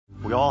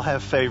We all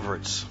have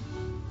favorites.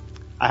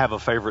 I have a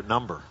favorite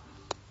number.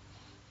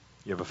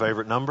 You have a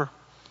favorite number?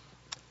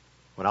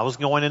 When I was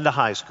going into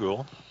high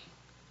school,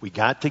 we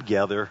got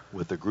together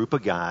with a group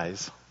of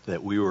guys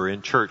that we were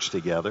in church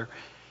together,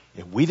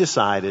 and we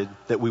decided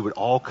that we would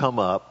all come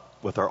up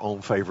with our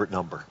own favorite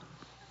number.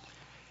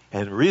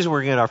 And the reason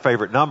we're getting our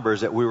favorite number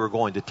is that we were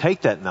going to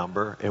take that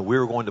number and we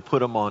were going to put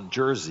them on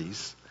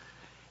jerseys,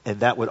 and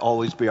that would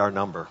always be our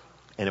number.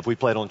 And if we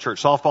played on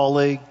church softball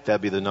league,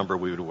 that'd be the number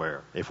we would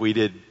wear. If we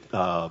did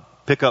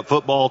pick up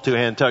football,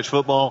 two-hand touch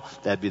football,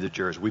 that'd be the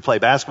jersey. We play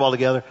basketball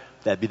together,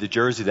 that'd be the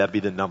jersey, that'd be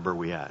the number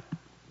we had.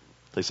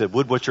 They said,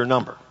 Wood, what's your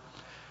number?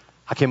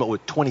 I came up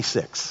with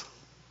 26.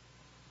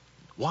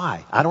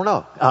 Why? I don't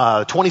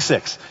know.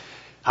 26.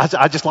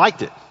 I just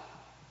liked it.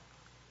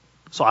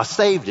 So I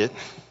saved it,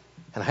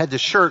 and I had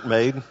this shirt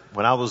made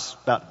when I was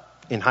about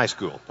in high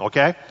school,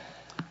 okay?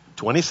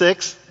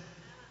 26.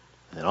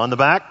 And on the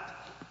back,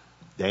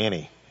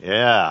 Danny.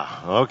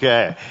 Yeah,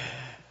 okay.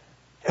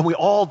 And we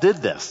all did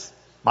this.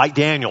 Mike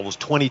Daniel was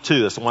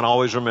 22. That's the one I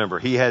always remember.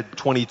 He had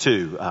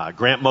 22.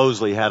 Grant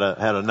Mosley had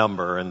a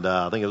number, and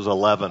I think it was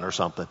 11 or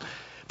something.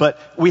 But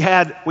we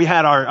had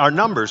our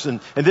numbers, and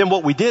then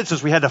what we did,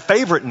 since we had a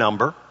favorite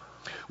number,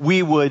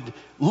 we would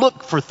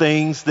look for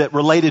things that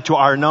related to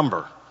our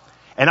number.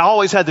 And I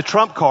always had the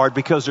trump card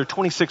because there are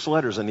 26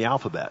 letters in the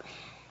alphabet.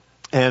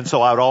 And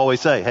so I would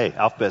always say, hey,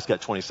 alphabet's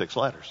got 26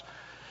 letters.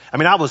 I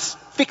mean, I was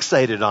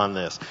fixated on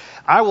this.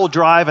 I will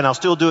drive, and I'll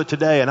still do it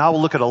today, and I will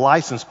look at a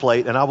license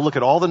plate, and I will look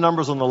at all the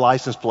numbers on the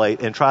license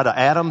plate and try to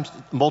add them,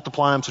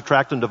 multiply them,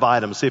 subtract them,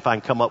 divide them, and see if I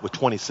can come up with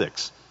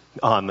 26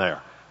 on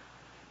there.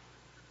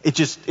 It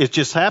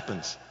just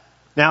happens.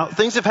 Now,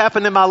 things have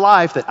happened in my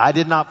life that I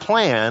did not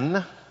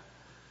plan,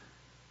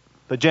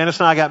 but Janice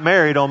and I got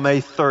married on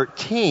May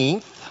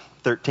 13th.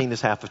 13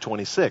 is half of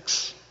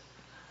 26.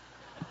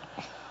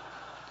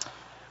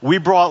 We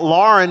brought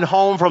Lauren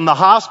home from the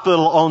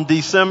hospital on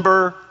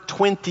December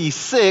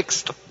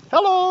 26th.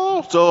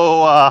 Hello.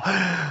 So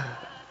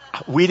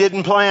we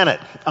didn't plan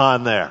it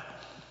on there.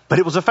 But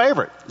it was a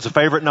favorite. It's a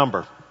favorite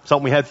number.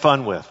 Something we had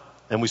fun with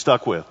and we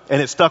stuck with.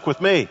 And it stuck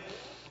with me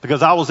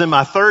because I was in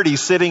my 30s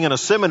sitting in a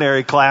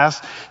seminary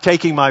class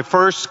taking my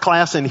first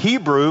class in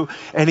Hebrew,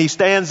 and he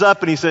stands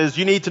up and he says,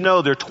 you need to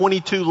know there are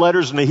 22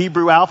 letters in the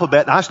Hebrew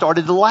alphabet. And I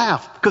started to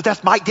laugh because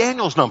that's Mike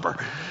Daniel's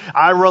number.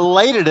 I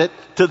related it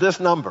to this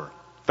number.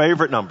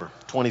 Favorite number,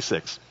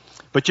 26.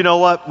 But you know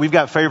what? We've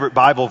got favorite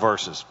Bible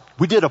verses.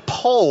 We did a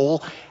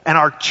poll in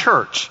our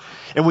church,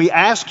 and we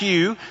asked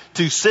you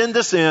to send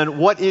us in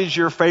what is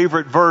your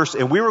favorite verse,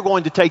 and we were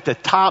going to take the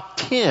top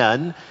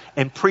 10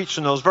 and preach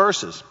in those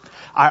verses.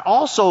 I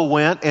also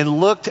went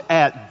and looked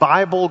at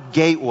Bible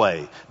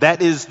Gateway.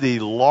 That is the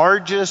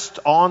largest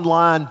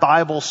online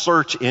Bible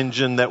search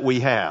engine that we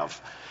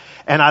have.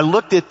 And I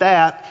looked at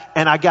that,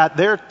 and I got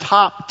their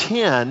top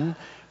 10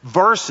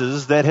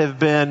 verses that have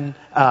been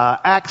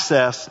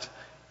accessed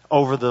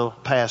over the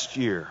past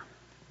year.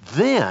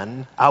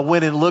 Then I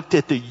went and looked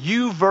at the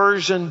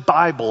YouVersion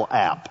Bible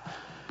app.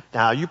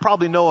 Now, you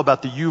probably know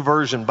about the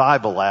YouVersion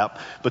Bible app,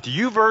 but the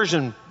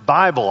YouVersion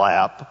Bible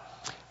app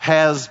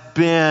has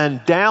been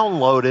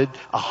downloaded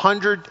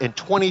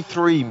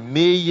 123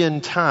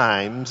 million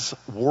times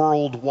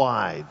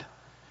worldwide.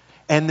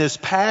 And this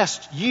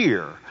past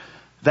year,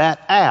 that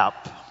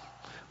app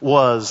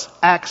was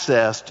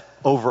accessed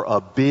over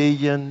 1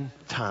 billion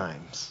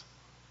times.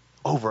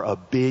 Over 1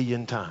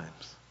 billion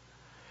times.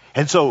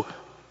 And so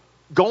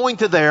going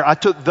to there, I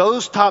took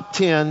those top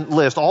 10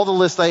 lists, all the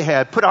lists they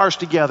had, put ours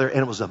together, and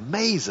it was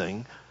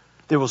amazing.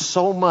 There was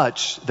so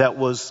much that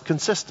was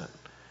consistent.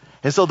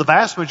 And so the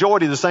vast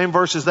majority of the same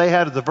verses they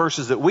had are the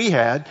verses that we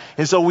had.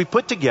 And so we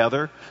put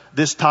together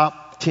this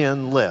top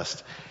 10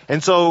 list.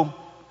 And so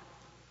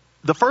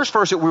the first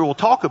verse that we will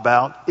talk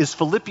about is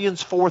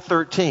Philippians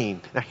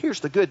 4:13. Now here's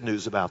the good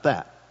news about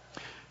that.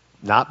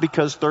 Not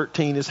because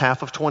 13 is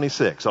half of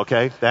 26,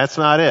 okay? That's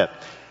not it.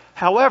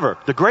 However,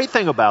 the great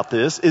thing about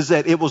this is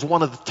that it was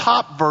one of the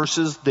top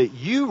verses that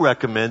you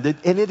recommended,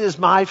 and it is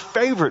my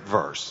favorite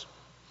verse.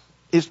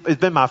 It's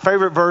been my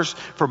favorite verse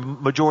for the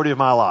majority of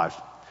my life.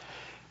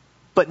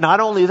 But not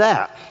only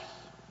that,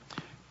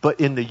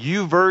 but in the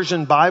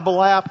YouVersion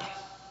Bible app,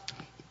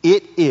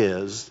 it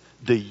is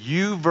the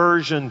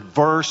YouVersion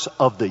verse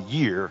of the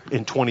year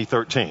in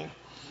 2013.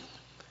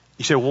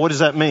 You say, well, what does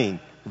that mean?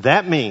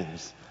 That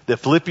means that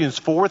Philippians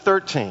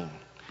 4:13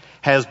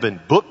 has been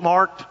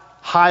bookmarked,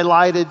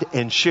 highlighted,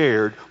 and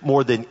shared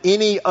more than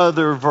any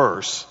other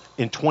verse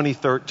in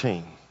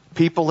 2013.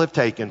 People have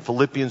taken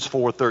Philippians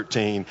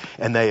 4:13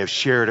 and they have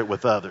shared it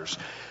with others.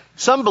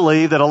 Some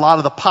believe that a lot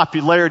of the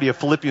popularity of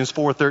Philippians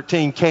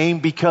 4:13 came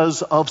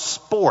because of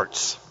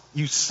sports.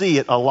 You see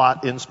it a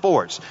lot in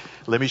sports.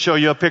 Let me show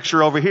you a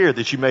picture over here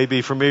that you may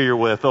be familiar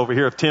with over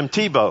here of Tim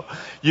Tebow.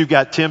 You've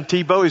got Tim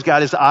Tebow. He's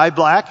got his eye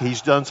black.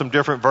 He's done some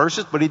different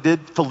verses, but he did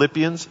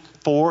Philippians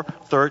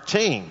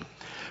 4:13.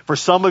 For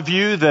some of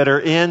you that are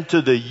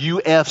into the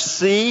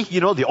UFC,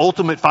 you know, the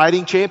Ultimate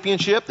Fighting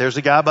Championship, there's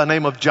a guy by the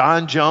name of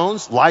John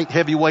Jones, light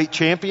heavyweight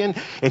champion,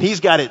 and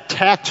he's got it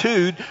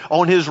tattooed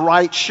on his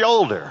right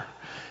shoulder.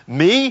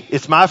 Me,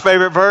 it's my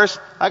favorite verse.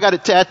 I got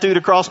it tattooed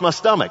across my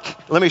stomach.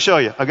 Let me show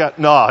you.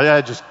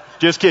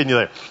 Just kidding you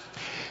there.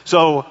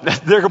 So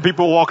there are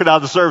people walking out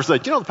of the service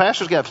like, the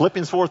pastor's got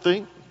Philippians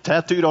 4:13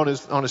 tattooed on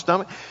his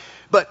stomach.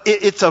 But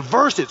it's a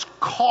verse that's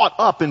caught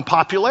up in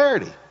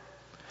popularity.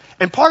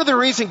 And part of the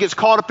reason it gets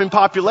caught up in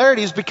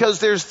popularity is because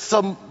there's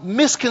some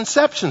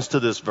misconceptions to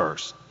this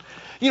verse.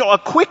 A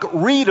quick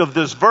read of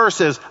this verse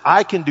says,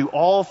 I can do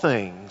all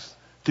things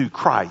through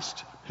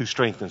Christ who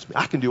strengthens me.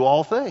 I can do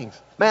all things.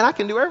 Man, I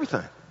can do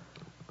everything.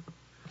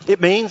 It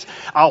means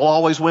I'll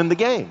always win the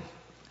game.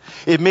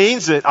 It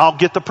means that I'll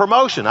get the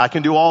promotion. I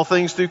can do all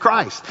things through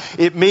Christ.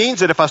 It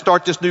means that if I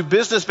start this new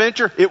business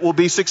venture, it will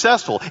be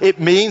successful. It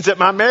means that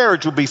my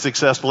marriage will be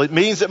successful. It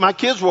means that my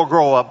kids will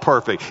grow up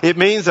perfect. It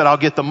means that I'll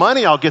get the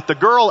money, I'll get the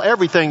girl,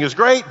 everything is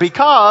great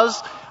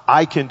because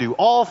I can do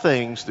all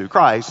things through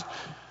Christ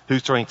who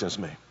strengthens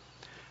me.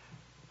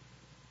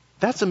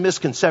 That's a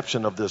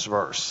misconception of this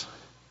verse.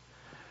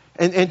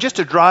 And just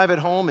to drive it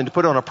home and to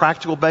put it on a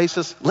practical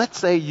basis, let's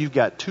say you've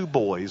got two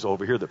boys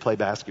over here that play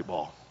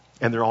basketball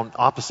and they're on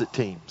opposite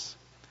teams.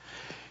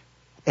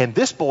 And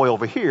this boy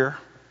over here,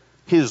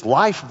 his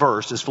life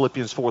verse is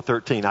Philippians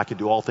 4:13. I can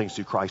do all things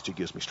through Christ who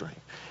gives me strength.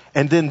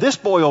 And then this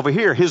boy over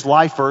here, his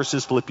life verse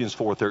is Philippians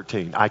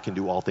 4:13. I can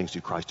do all things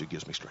through Christ who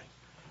gives me strength.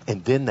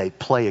 And then they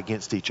play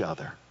against each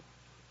other.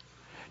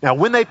 Now,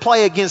 when they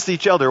play against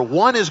each other,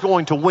 one is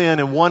going to win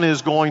and one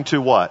is going to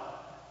what?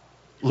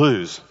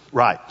 Lose.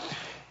 Right.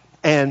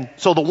 And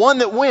so the one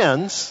that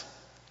wins,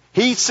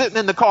 he's sitting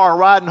in the car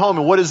riding home,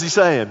 and what is he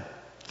saying?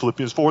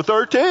 Philippians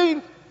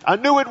 4:13. I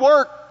knew it'd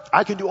work.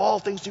 I can do all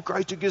things through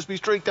Christ who gives me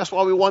strength. That's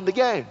why we won the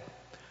game.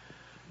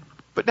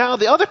 But now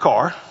the other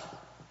car,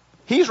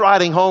 he's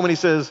riding home and he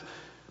says,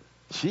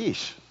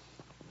 sheesh,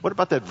 what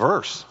about that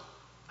verse?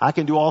 I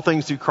can do all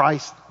things through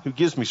Christ who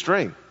gives me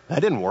strength.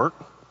 That didn't work.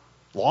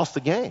 Lost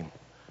the game.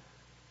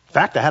 In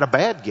fact, I had a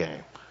bad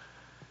game.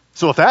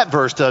 So if that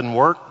verse doesn't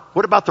work,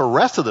 what about the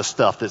rest of the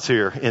stuff that's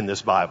here in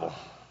this Bible?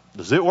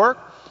 Does it work?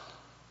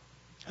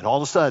 And all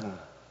of a sudden,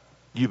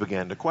 you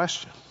began to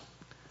question.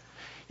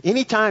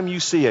 Anytime you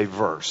see a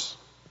verse,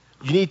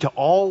 you need to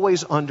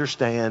always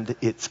understand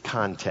its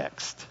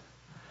context.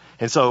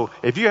 And so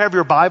if you have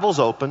your Bibles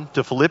open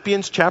to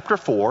Philippians chapter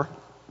 4,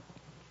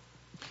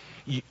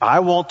 I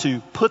want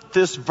to put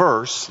this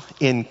verse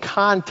in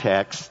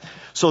context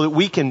so that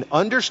we can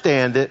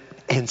understand it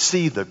and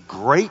see the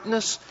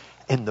greatness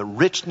and the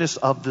richness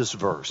of this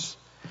verse.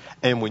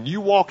 And when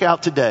you walk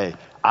out today,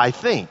 I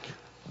think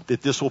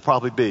that this will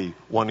probably be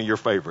one of your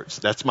favorites.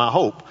 That's my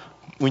hope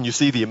when you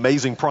see the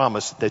amazing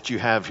promise that you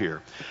have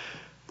here.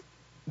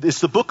 It's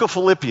the book of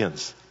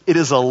Philippians. It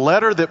is a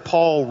letter that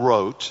Paul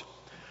wrote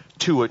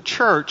to a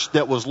church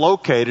that was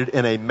located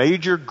in a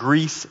major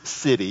Greece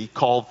city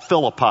called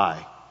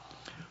Philippi.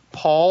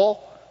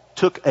 Paul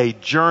took a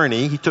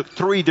journey. He took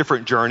 3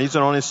 different journeys,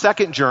 and on his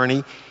second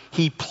journey,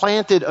 he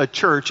planted a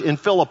church in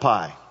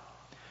Philippi.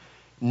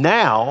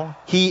 Now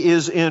he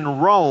is in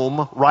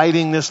Rome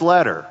writing this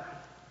letter,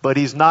 but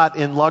he's not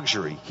in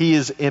luxury. He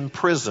is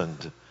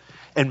imprisoned.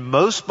 And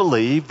most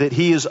believe that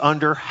he is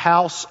under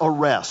house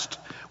arrest,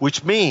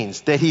 which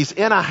means that he's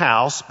in a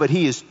house, but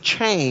he is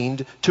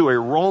chained to a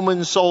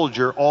Roman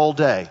soldier all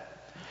day.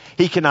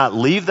 He cannot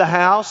leave the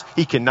house.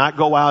 He cannot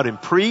go out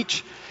and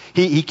preach.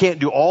 He can't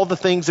do all the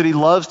things that he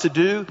loves to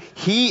do.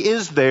 He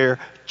is there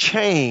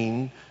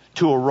chained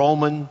to a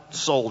Roman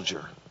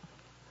soldier.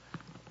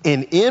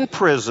 And in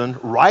prison,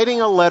 writing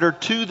a letter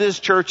to this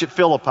church at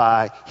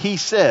Philippi, he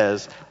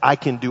says, I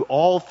can do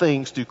all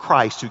things through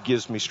Christ who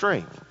gives me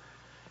strength.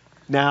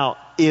 Now,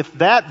 if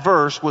that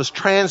verse was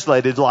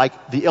translated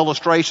like the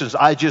illustrations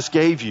I just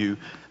gave you,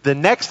 the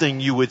next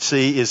thing you would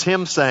see is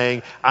him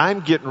saying,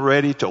 I'm getting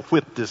ready to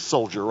whip this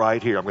soldier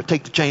right here. I'm going to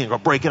take the chain, I'm going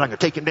to break it, I'm going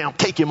to take him down,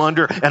 take him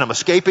under, and I'm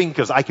escaping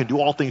because I can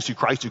do all things through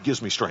Christ who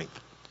gives me strength.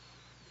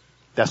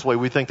 That's the way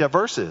we think that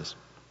verse is.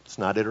 It's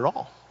not it at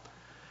all.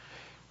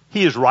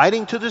 He is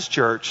writing to this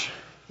church,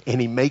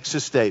 and he makes a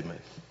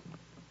statement.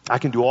 I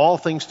can do all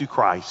things through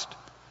Christ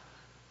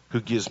who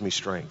gives me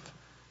strength.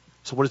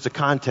 So what is the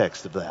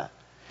context of that?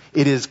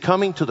 It is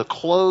coming to the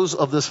close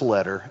of this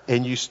letter,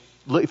 and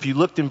if you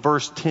looked in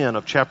verse 10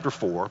 of chapter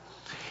 4,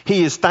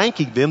 he is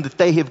thanking them that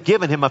they have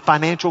given him a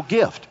financial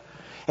gift.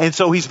 And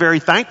so he's very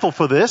thankful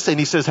for this, and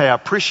he says, hey, I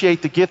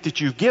appreciate the gift that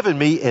you've given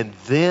me. And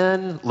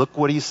then look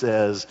what he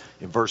says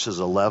in verses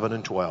 11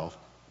 and 12.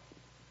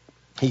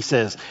 He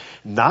says,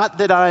 not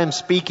that I am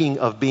speaking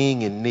of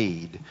being in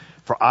need,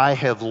 for I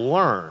have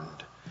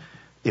learned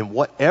in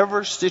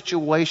whatever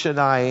situation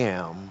I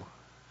am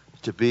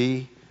to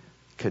be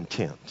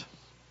content.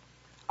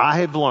 I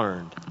have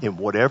learned in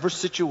whatever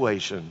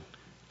situation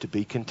to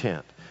be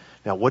content.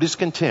 Now, what is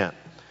content?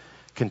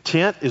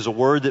 Content is a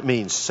word that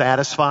means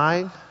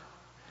satisfied.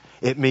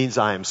 It means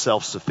I am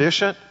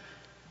self-sufficient.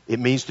 It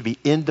means to be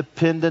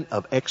independent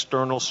of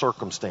external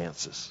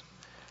circumstances.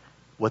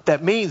 What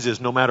that means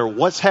is no matter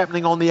what's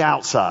happening on the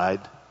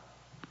outside,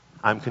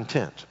 I'm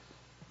content.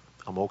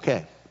 I'm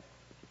okay.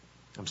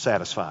 I'm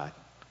satisfied.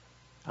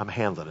 I'm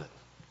handling it.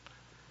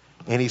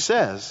 And he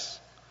says,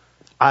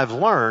 I've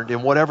learned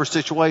in whatever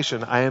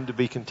situation I am to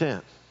be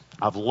content.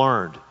 I've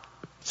learned.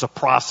 It's a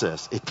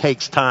process. It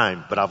takes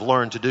time, but I've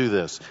learned to do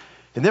this.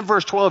 And then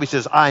verse 12, he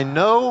says, I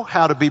know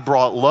how to be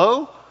brought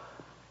low,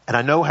 and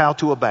I know how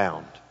to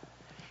abound.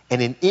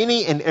 And in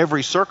any and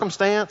every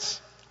circumstance,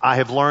 I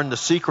have learned the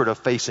secret of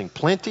facing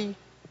plenty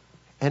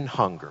and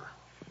hunger,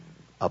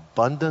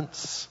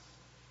 abundance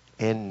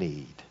and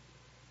need.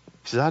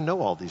 He says, I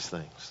know all these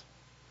things.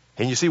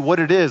 And you see what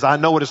it is. I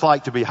know what it's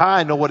like to be high.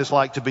 I know what it's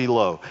like to be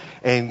low.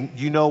 And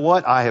you know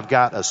what? I have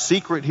got a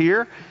secret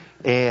here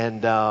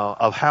and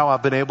of how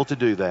I've been able to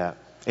do that.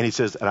 And he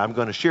says, and I'm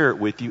going to share it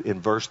with you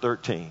in verse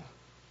 13,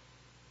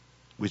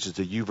 which is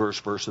the U-verse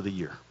verse of the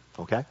year.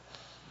 Okay?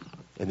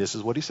 And this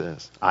is what he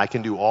says. I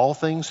can do all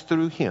things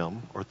through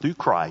him, or through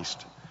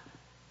Christ,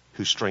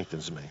 who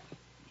strengthens me.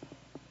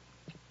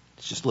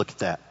 Let's just look at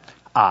that.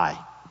 I.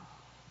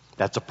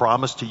 That's a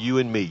promise to you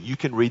and me. You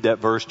can read that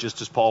verse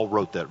just as Paul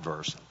wrote that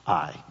verse.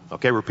 I.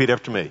 Okay, repeat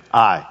after me.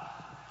 I.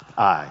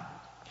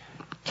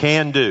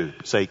 Can do.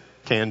 Say,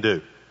 can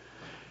do.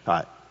 All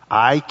right.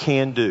 I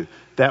can do.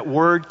 That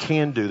word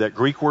can do, that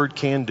Greek word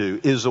can do,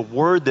 is a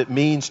word that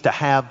means to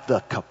have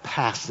the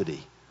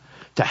capacity.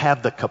 To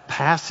have the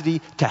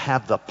capacity, to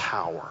have the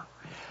power.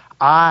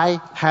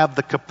 I have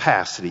the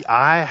capacity.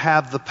 I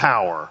have the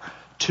power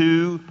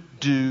to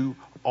do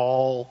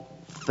all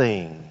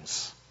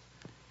things.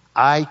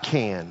 I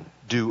can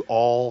do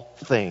all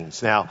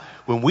things. Now,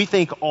 when we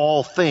think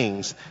all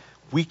things,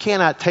 we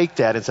cannot take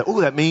that and say,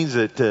 "Oh, that means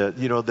that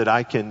that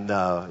I can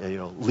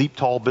leap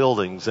tall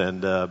buildings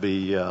and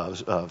be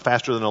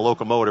faster than a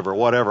locomotive or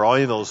whatever." All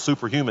of those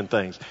superhuman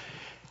things.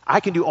 I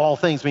can do all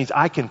things means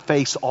I can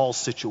face all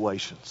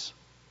situations.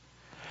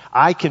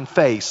 I can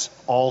face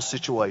all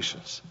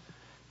situations.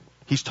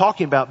 He's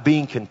talking about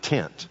being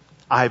content.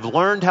 I've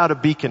learned how to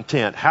be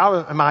content.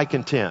 How am I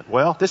content?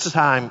 Well, this is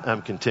how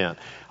I'm content.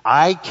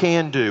 I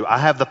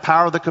have the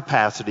power, the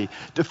capacity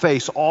to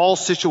face all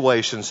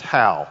situations.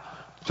 How?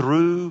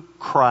 Through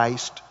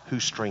Christ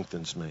who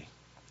strengthens me.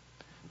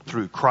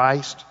 Through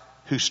Christ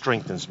who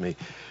strengthens me.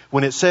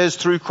 When it says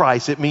through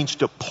Christ, it means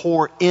to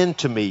pour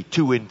into me,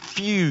 to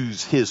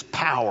infuse his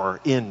power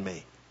in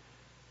me.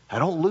 I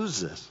don't lose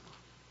this.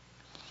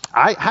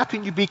 How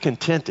can you be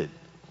contented?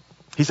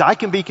 He said, I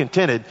can be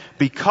contented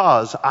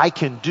because I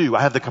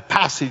have the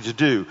capacity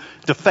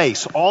to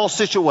face all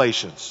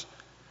situations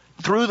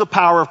through the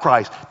power of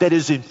Christ that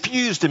is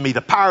infused in me,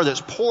 the power that's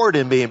poured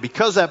in me. And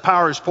because that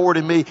power is poured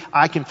in me,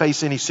 I can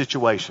face any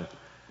situation.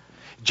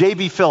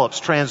 J.B. Phillips'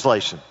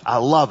 translation, I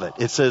love it.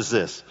 It says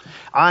this,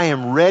 I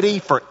am ready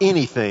for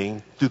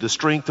anything through the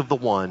strength of the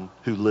one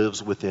who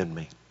lives within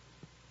me.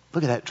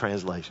 Look at that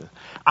translation.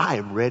 I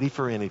am ready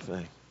for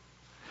anything.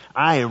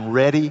 I am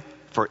ready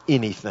for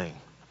anything.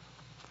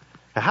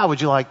 Now, how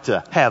would you like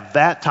to have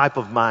that type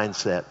of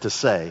mindset to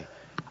say,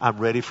 I'm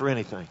ready for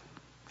anything?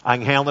 I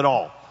can handle it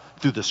all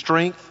through the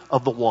strength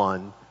of the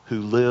one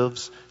who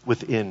lives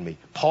within me.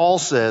 Paul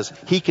says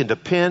he can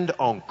depend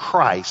on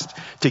Christ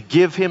to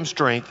give him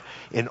strength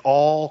in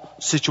all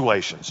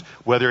situations,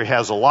 whether he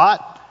has a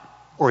lot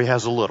or he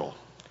has a little,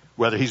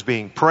 whether he's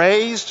being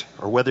praised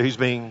or whether he's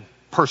being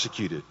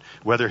persecuted,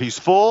 whether he's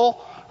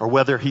full or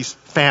whether he's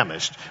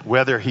famished,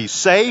 whether he's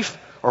safe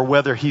or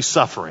whether he's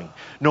suffering.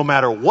 No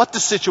matter what the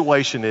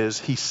situation is,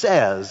 he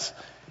says,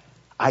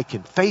 I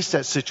can face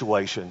that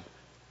situation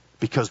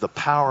because the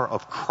power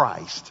of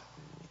Christ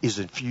is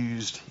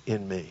infused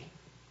in me.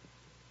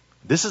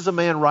 This is a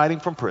man writing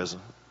from prison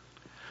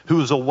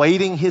who is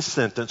awaiting his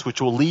sentence,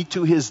 which will lead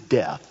to his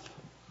death.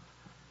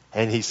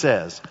 And he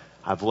says,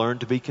 I've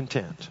learned to be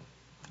content.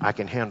 I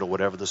can handle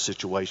whatever the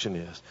situation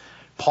is.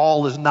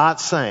 Paul is not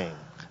saying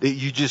that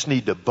you just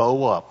need to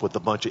bow up with a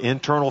bunch of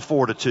internal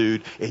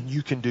fortitude and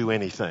you can do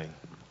anything.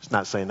 He's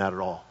not saying that at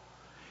all.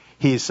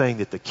 He is saying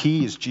that the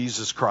key is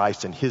Jesus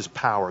Christ and his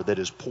power that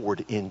is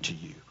poured into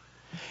you.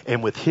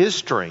 And with his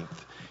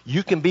strength,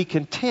 you can be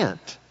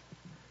content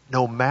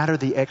no matter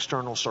the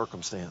external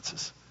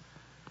circumstances.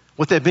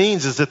 What that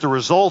means is that the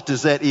result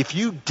is that if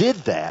you did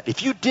that,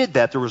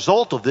 the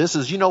result of this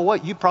is, you know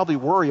what? You'd probably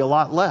worry a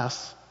lot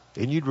less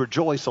and you'd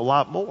rejoice a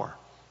lot more.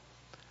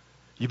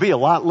 You'd be a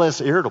lot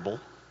less irritable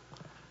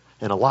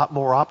and a lot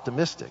more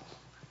optimistic.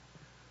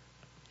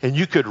 And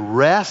you could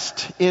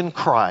rest in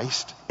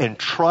Christ and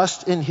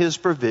trust in his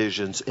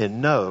provisions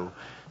and know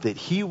that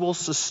he will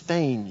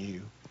sustain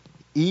you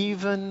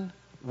even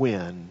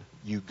when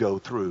you go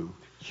through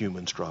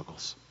human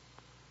struggles.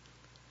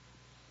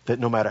 That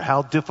no matter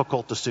how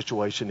difficult the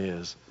situation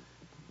is,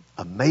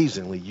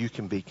 amazingly you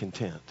can be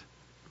content.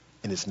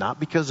 And it's not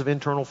because of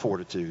internal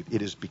fortitude.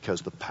 It is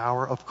because the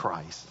power of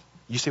Christ.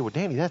 You say, well,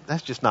 Danny,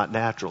 that's just not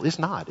natural. It's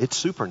not. It's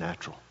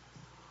supernatural.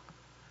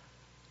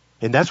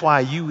 And that's why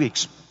you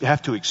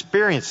have to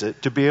experience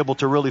it to be able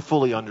to really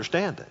fully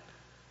understand it.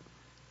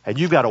 And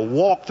you've got to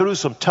walk through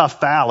some tough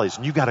valleys,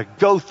 and you've got to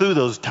go through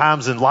those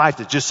times in life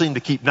that just seem to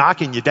keep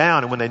knocking you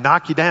down. And when they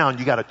knock you down,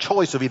 you got a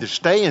choice of either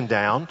staying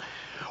down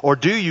or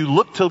do you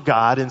look to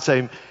God and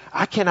say,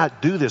 I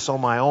cannot do this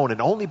on my own,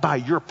 and only by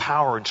your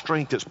power and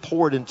strength is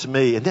poured into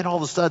me. And then all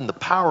of a sudden, the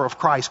power of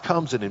Christ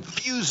comes and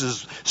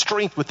infuses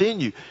strength within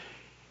you,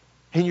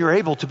 and you're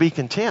able to be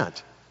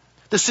content.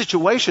 The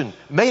situation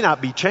may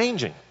not be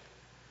changing,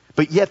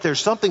 but yet there's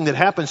something that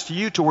happens to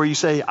you to where you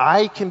say,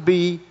 I can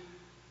be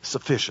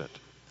sufficient.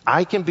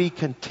 I can be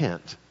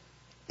content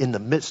in the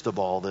midst of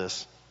all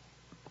this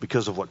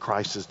because of what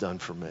Christ has done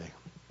for me.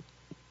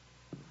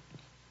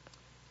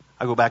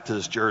 I go back to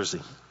this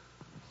jersey.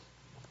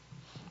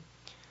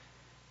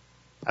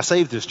 I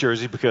saved this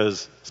jersey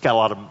because it's got a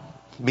lot of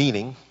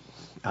meaning,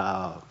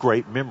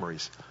 great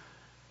memories.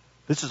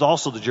 This is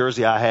also the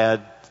jersey I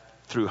had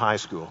through high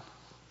school.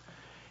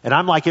 And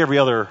I'm like every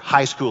other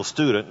high school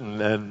student,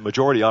 and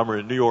majority of them are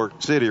in New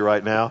York City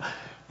right now.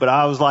 But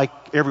I was like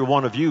every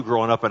one of you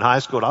growing up in high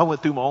school. And I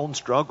went through my own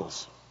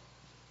struggles.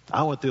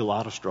 I went through a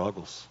lot of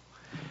struggles.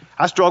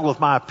 I struggled with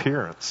my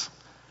appearance.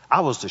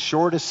 I was the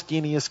shortest,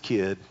 skinniest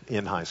kid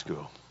in high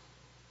school.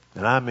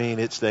 And I mean,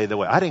 it stayed that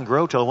way. I didn't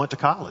grow till I went to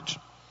college.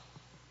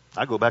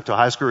 I go back to a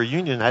high school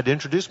reunion and I had to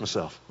introduce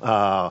myself.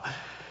 I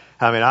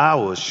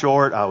was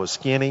short, I was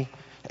skinny.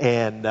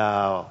 And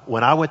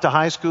when I went to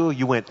high school,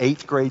 you went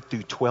 8th grade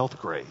through 12th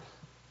grade.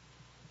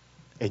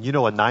 And you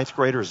know a 9th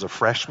grader is a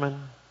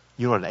freshman?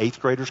 You know what an 8th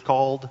grader's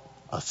called?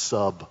 A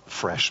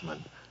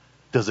sub-freshman.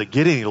 Does it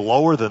get any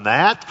lower than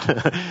that?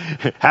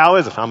 How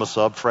is it? I'm a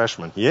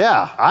sub-freshman.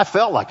 Yeah, I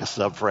felt like a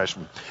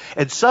sub-freshman.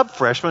 And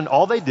sub-freshmen,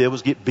 all they did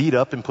was get beat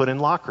up and put in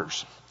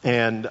lockers.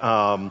 And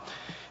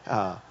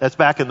that's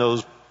back in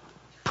those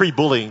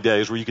pre-bullying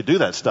days where you could do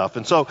that stuff.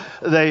 And so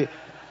I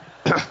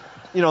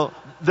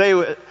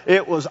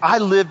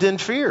lived in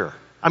fear.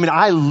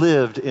 I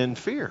lived in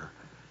fear.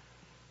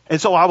 And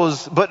so I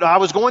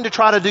was going to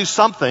try to do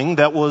something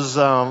that was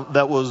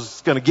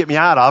going to get me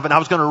out of, and I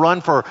was going to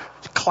run for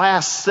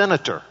class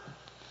senator.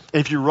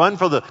 If you run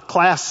for the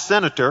class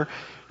senator,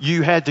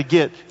 you had to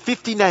get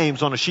 50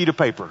 names on a sheet of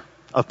paper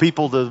of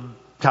people to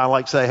kind of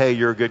like say, hey,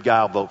 you're a good guy,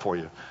 I'll vote for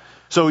you.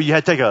 So you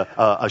had to take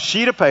a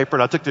sheet of paper,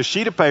 and I took the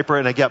sheet of paper,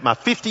 and I got my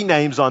 50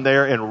 names on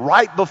there, and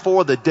right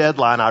before the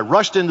deadline, I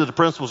rushed into the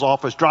principal's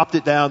office, dropped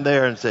it down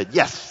there, and said,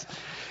 yes.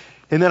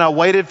 And then I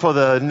waited for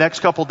the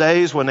next couple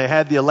days when they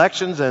had the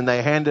elections, and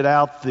they handed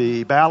out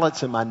the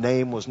ballots, and my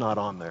name was not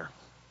on there.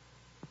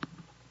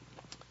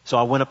 So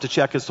I went up to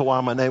check as to why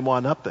my name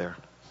wasn't up there.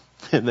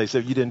 And they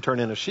said, you didn't turn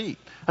in a sheet.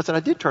 I said, I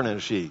did turn in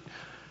a sheet.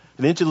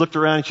 And then she looked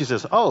around, and she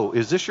says, oh,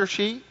 is this your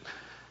sheet?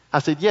 I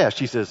said, yes.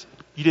 She says,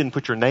 you didn't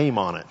put your name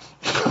on it.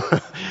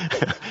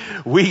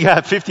 We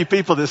got 50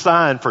 people that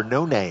signed for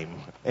no name.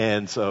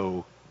 And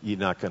so you're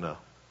not going to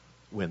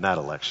win that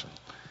election.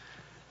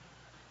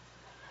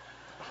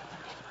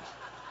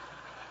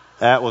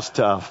 That was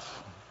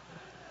tough.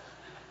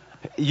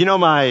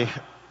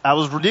 I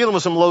was dealing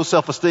with some low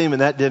self-esteem,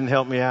 and that didn't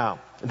help me out.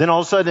 And then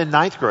all of a sudden in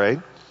 9th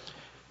grade,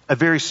 a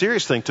very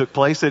serious thing took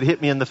place that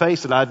hit me in the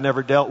face that I'd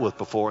never dealt with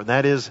before. And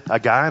that is a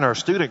guy in our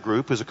student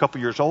group who's a couple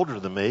years older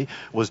than me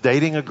was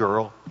dating a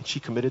girl, and she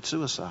committed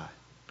suicide.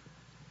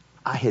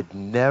 I had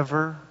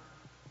never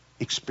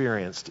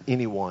experienced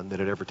anyone that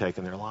had ever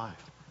taken their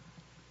life.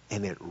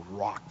 And it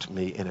rocked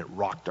me, and it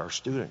rocked our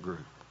student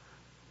group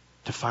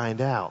to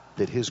find out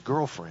that his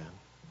girlfriend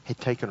had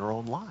taken her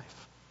own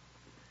life.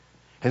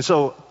 And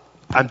so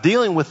I'm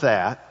dealing with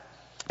that.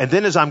 And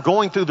then as I'm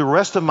going through the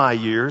rest of my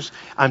years,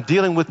 I'm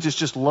dealing with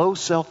just low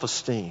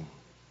self-esteem.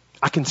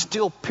 I can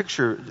still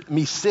picture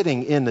me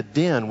sitting in the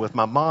den with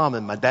my mom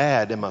and my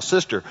dad and my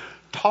sister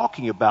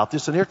talking about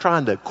this, and they're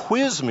trying to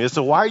quiz me as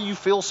to why you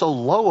feel so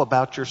low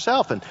about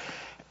yourself. And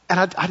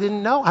I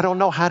didn't know. I don't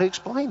know how to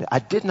explain it. I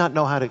did not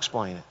know how to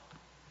explain it.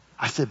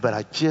 I said, but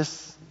I'm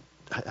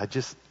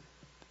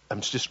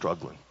just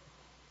struggling,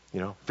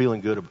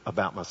 feeling good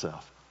about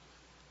myself.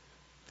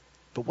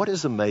 But what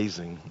is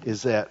amazing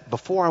is that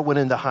before I went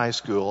into high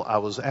school, I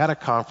was at a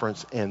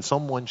conference and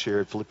someone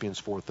shared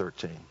Philippians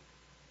 4:13.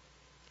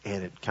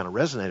 And it kind of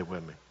resonated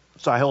with me.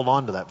 So I held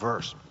on to that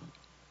verse.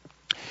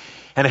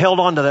 And I held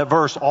on to that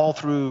verse all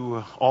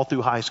through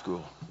high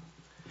school.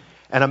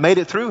 And I made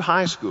it through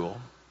high school.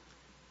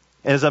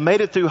 And as I made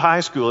it through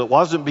high school, it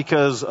wasn't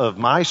because of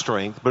my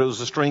strength, but it was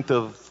the strength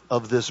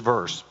of this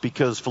verse.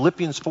 Because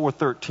Philippians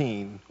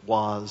 4:13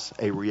 was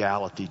a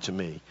reality to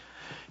me.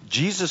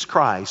 Jesus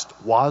Christ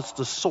was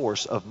the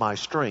source of my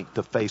strength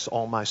to face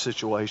all my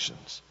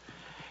situations.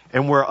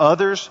 And where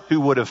others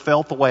who would have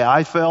felt the way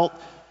I felt,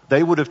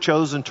 they would have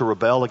chosen to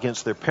rebel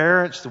against their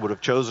parents. They would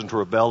have chosen to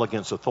rebel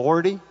against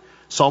authority.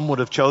 Some would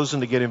have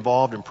chosen to get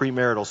involved in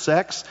premarital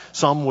sex.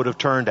 Some would have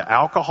turned to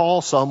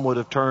alcohol. Some would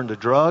have turned to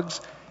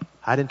drugs.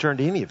 I didn't turn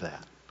to any of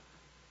that.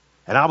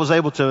 And I was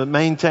able to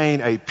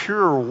maintain a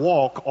pure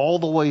walk all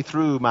the way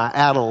through my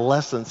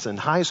adolescence and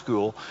high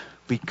school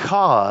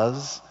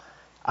because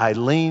I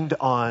leaned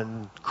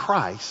on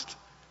Christ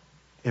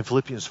in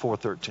Philippians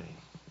 4:13.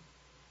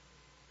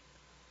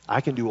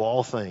 I can do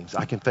all things.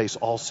 I can face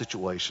all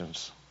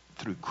situations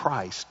through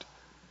Christ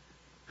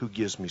who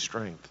gives me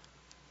strength.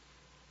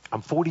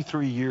 I'm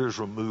 43 years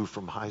removed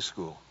from high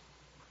school,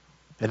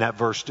 and that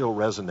verse still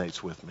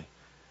resonates with me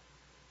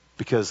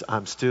because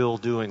I'm still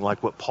doing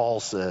like what Paul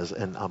says,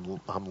 and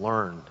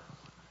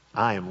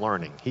I am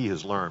learning. He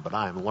has learned, but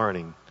I am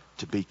learning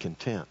to be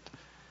content.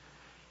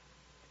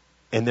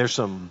 And there's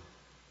some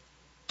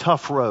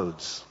tough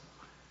roads.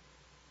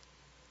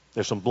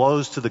 There's some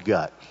blows to the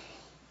gut.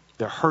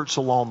 There hurts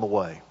along the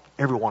way.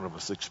 Every one of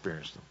us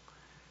experienced them.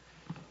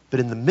 But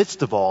in the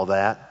midst of all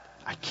that,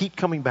 I keep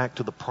coming back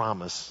to the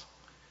promise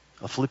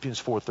of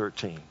Philippians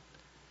 4:13.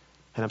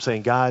 And I'm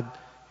saying, God,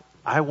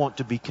 I want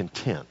to be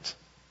content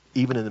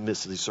even in the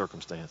midst of these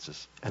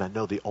circumstances. And I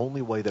know the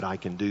only way that I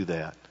can do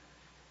that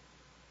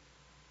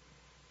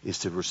is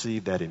to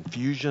receive that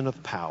infusion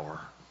of power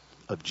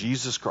of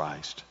Jesus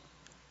Christ,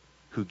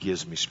 who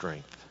gives me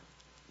strength.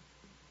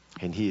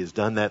 And he has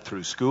done that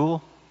through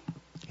school,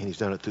 and he's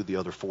done it through the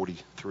other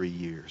 43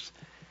 years.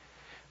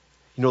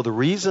 You know, the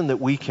reason that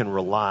we can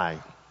rely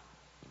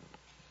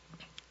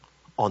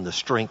on the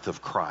strength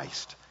of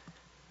Christ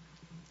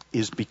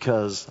is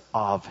because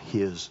of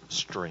his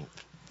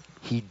strength.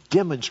 He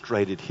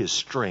demonstrated his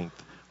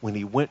strength when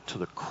he went to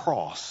the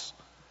cross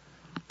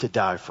to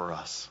die for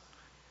us.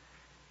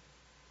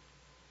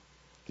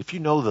 If you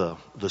know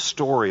the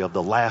story of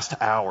the last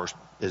hours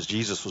as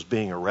Jesus was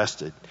being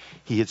arrested,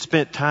 he had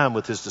spent time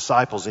with his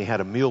disciples. And he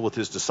had a meal with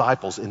his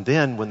disciples. And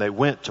then when they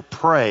went to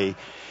pray,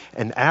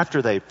 and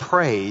after they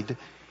prayed,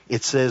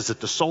 it says that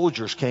the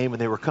soldiers came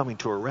and they were coming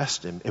to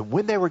arrest him. And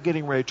when they were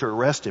getting ready to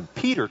arrest him,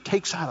 Peter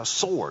takes out a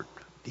sword.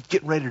 He's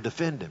getting ready to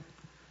defend him.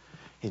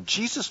 And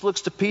Jesus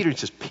looks to Peter and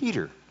says,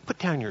 Peter, put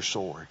down your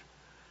sword.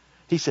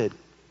 He said,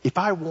 if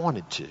I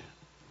wanted to,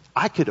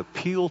 I could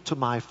appeal to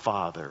my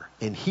Father,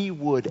 and he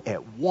would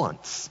at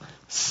once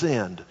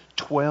send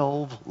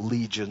 12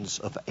 legions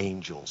of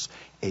angels.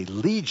 A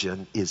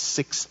legion is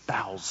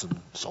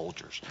 6,000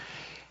 soldiers.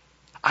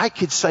 I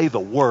could say the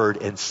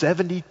word, and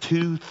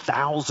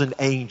 72,000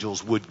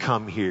 angels would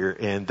come here,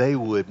 and they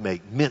would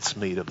make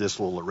mincemeat of this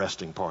little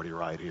arresting party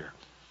right here.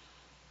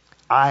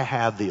 I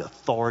have the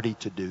authority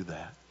to do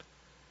that.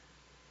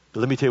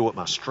 But let me tell you what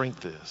my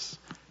strength is.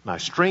 My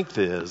strength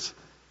is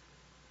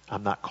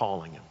I'm not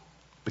calling him,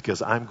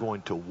 because I'm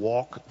going to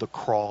walk the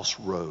cross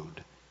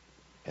road,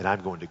 and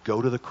I'm going to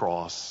go to the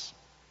cross,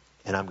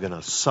 and I'm going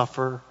to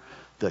suffer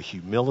the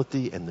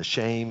humility and the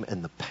shame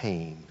and the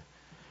pain,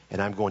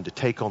 and I'm going to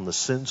take on the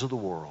sins of the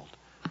world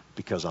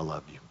because I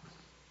love you.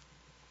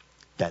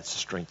 That's the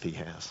strength he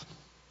has.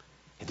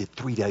 And then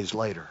 3 days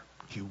later,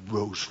 he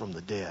rose from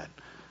the dead.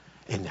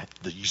 And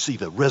you see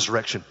the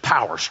resurrection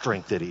power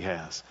strength that he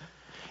has.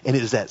 And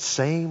it is that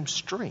same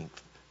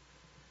strength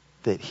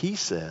that he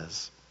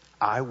says,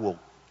 I will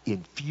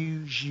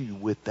infuse you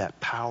with that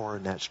power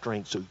and that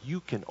strength so you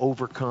can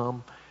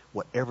overcome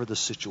whatever the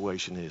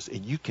situation is.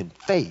 And you can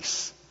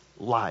face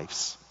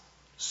life's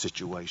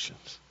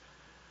situations.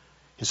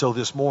 And so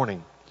this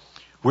morning,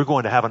 we're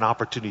going to have an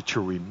opportunity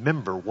to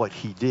remember what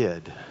he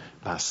did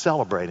by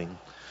celebrating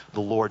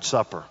the Lord's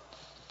Supper.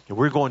 And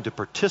we're going to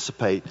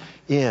participate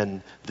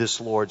in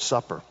this Lord's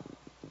Supper.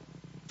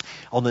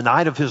 On the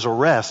night of his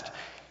arrest,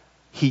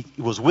 he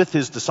was with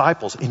his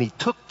disciples, and he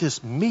took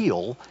this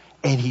meal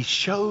and he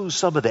chose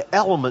some of the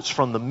elements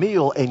from the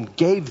meal and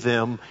gave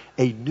them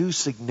a new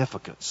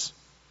significance.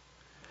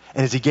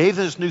 And as he gave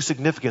them this new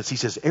significance, he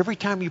says, every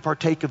time you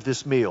partake of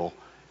this meal,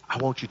 I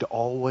want you to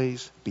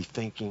always be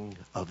thinking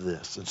of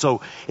this. And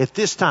so at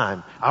this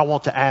time, I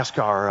want to ask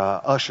our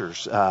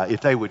ushers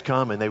if they would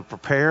come and they would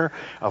prepare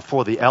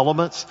for the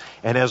elements.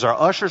 And as our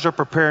ushers are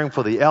preparing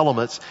for the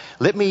elements,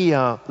 let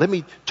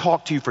me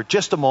talk to you for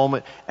just a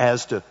moment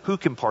as to who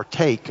can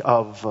partake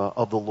of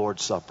the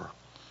Lord's Supper.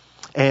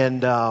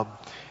 And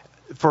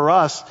for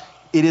us,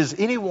 it is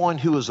anyone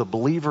who is a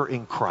believer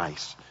in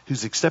Christ,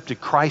 who's accepted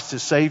Christ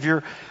as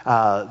Savior,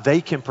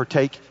 they can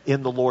partake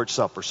in the Lord's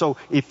Supper. So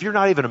if you're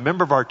not even a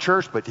member of our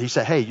church, but you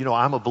say, hey, you know,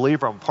 I'm a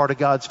believer, I'm part of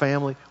God's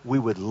family, we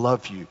would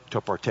love you to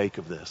partake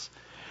of this.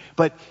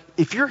 But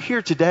if you're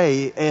here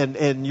today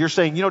and you're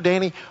saying, you know,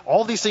 Danny,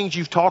 all these things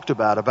you've talked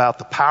about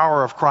the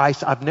power of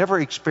Christ, I've never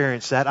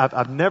experienced that.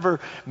 I've never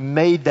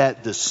made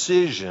that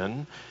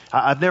decision.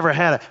 I've never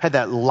had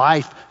that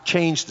life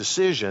change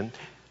decision.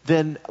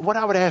 Then what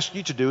I would ask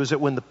you to do is that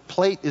when the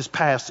plate is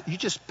passed, you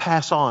just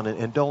pass on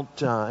and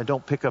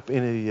don't pick up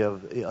any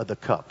of the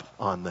cup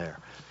on there.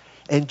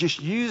 And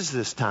just use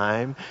this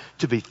time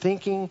to be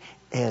thinking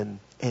and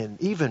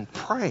even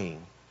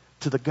praying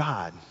to the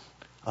God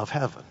of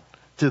heaven,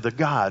 to the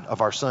God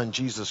of our Son,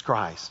 Jesus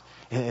Christ,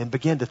 and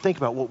begin to think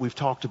about what we've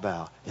talked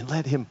about and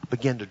let him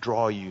begin to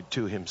draw you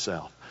to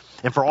himself.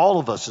 And for all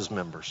of us as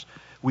members,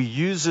 we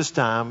use this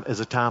time as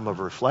a time of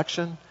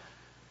reflection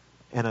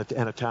and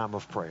a time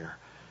of prayer.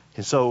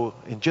 And so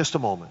in just a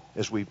moment,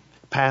 as we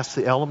pass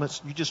the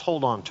elements, you just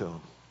hold on to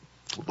them.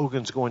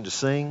 Logan's going to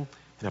sing,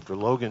 and after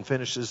Logan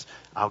finishes,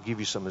 I'll give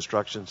you some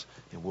instructions,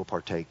 and we'll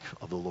partake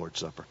of the Lord's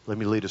Supper. Let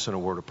me lead us in a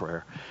word of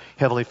prayer.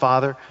 Heavenly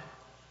Father,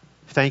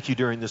 thank you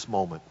during this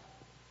moment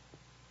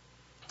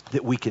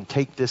that we can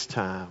take this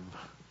time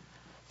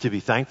to be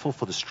thankful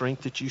for the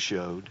strength that you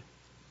showed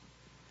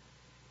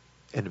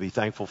and to be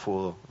thankful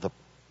for the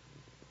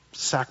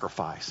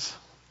sacrifice,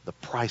 the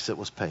price that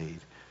was paid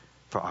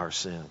for our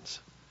sins.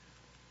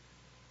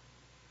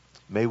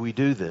 May we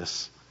do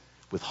this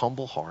with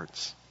humble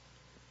hearts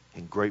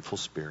and grateful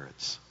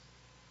spirits,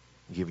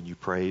 giving you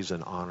praise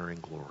and honor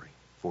and glory.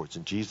 For it's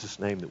in Jesus'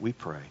 name that we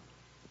pray.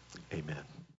 Amen.